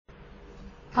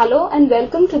Hello and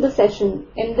welcome to the session.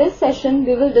 In this session,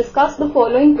 we will discuss the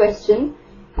following question,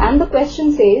 and the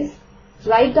question says,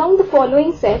 write down the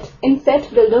following set in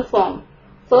set builder form.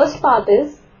 First part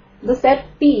is the set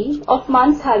P of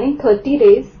months having 30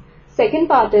 days. Second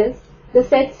part is the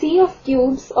set C of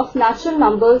cubes of natural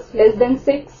numbers less than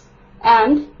 6.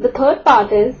 And the third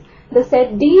part is the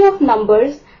set D of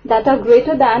numbers that are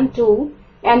greater than 2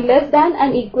 and less than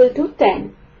and equal to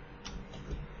 10.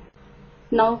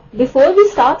 Now, before we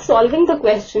start solving the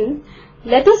question,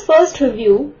 let us first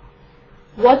review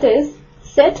what is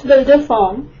set builder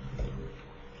form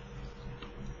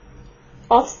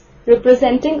of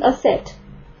representing a set.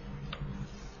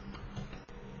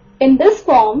 In this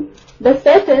form, the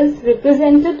set is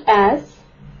represented as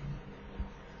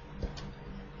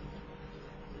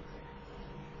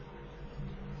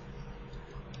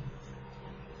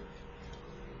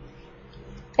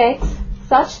X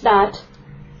such that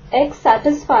X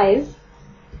satisfies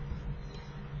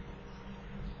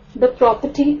the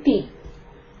property P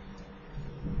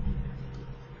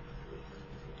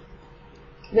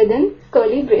within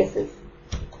curly braces.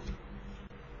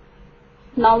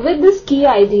 Now with this key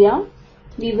idea,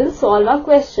 we will solve our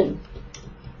question.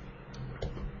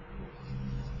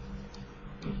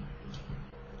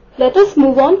 Let us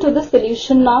move on to the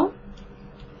solution now.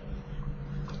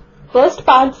 First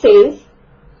part says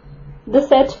the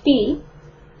set P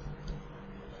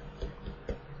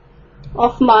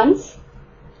of months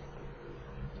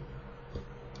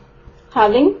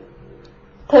having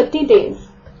 30 days.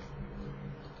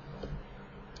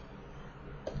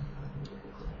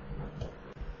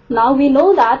 Now we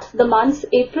know that the months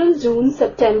April, June,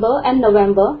 September and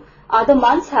November are the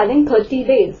months having 30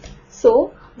 days.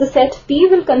 So the set P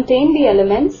will contain the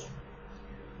elements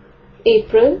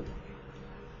April,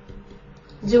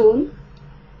 June,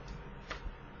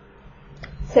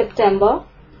 September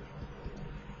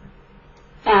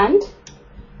and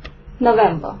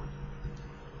November.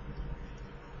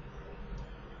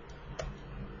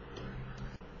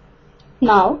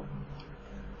 Now,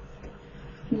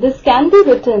 this can be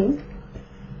written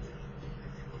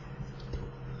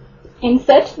in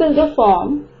set builder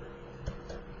form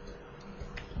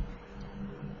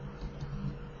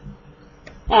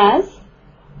as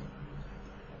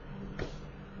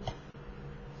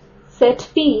set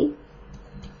P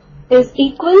is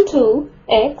equal to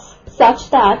X such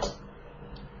that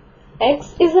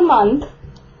X is a month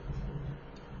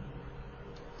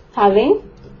having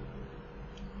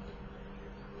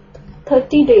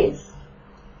 30 days.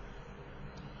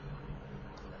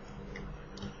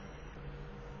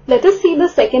 Let us see the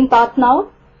second part now,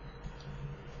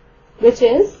 which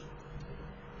is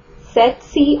set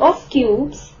C of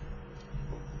cubes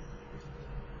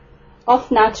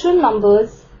of natural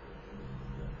numbers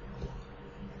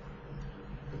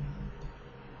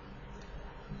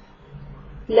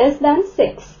less than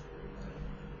 6.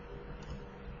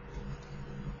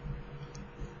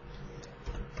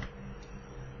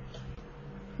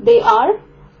 They are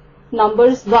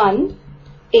numbers 1,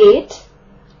 8,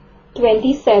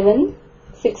 27,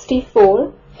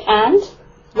 64 and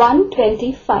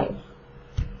 125.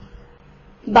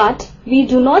 But we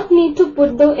do not need to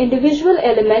put the individual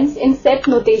elements in set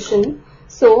notation.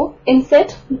 So in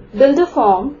set builder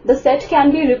form, the set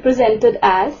can be represented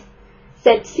as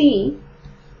set C,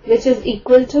 which is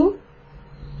equal to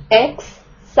X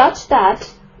such that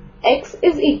X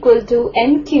is equal to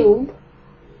n cube,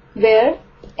 where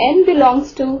n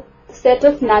belongs to the set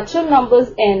of natural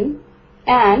numbers n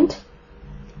and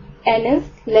n is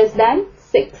less than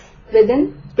 6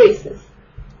 within braces.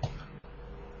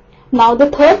 Now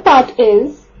the third part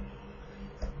is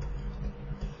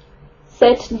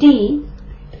set D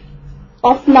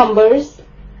of numbers.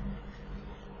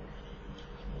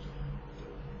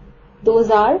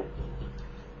 Those are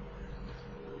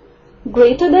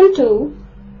greater than 2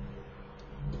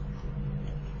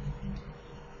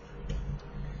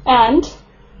 and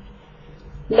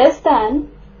less than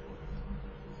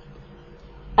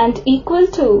and equal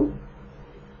to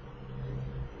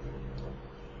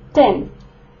 10.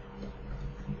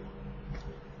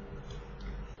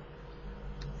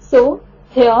 So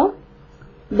here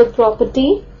the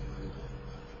property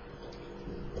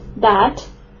that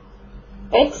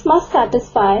X must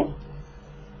satisfy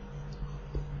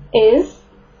is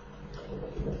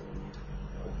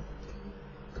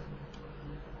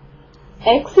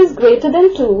X is greater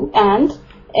than 2 and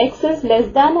X is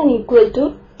less than and equal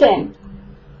to 10.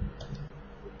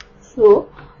 So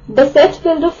the set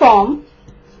builder form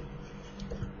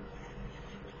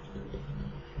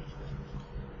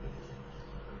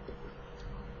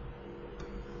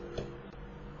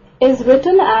is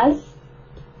written as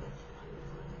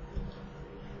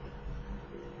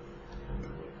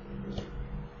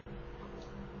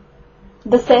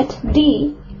the set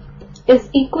D is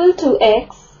equal to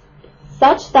X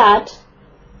such that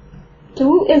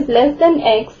 2 is less than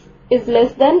X is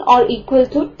less than or equal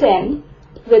to 10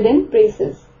 within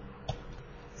braces.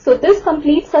 So this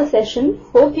completes our session.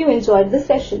 Hope you enjoyed the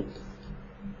session.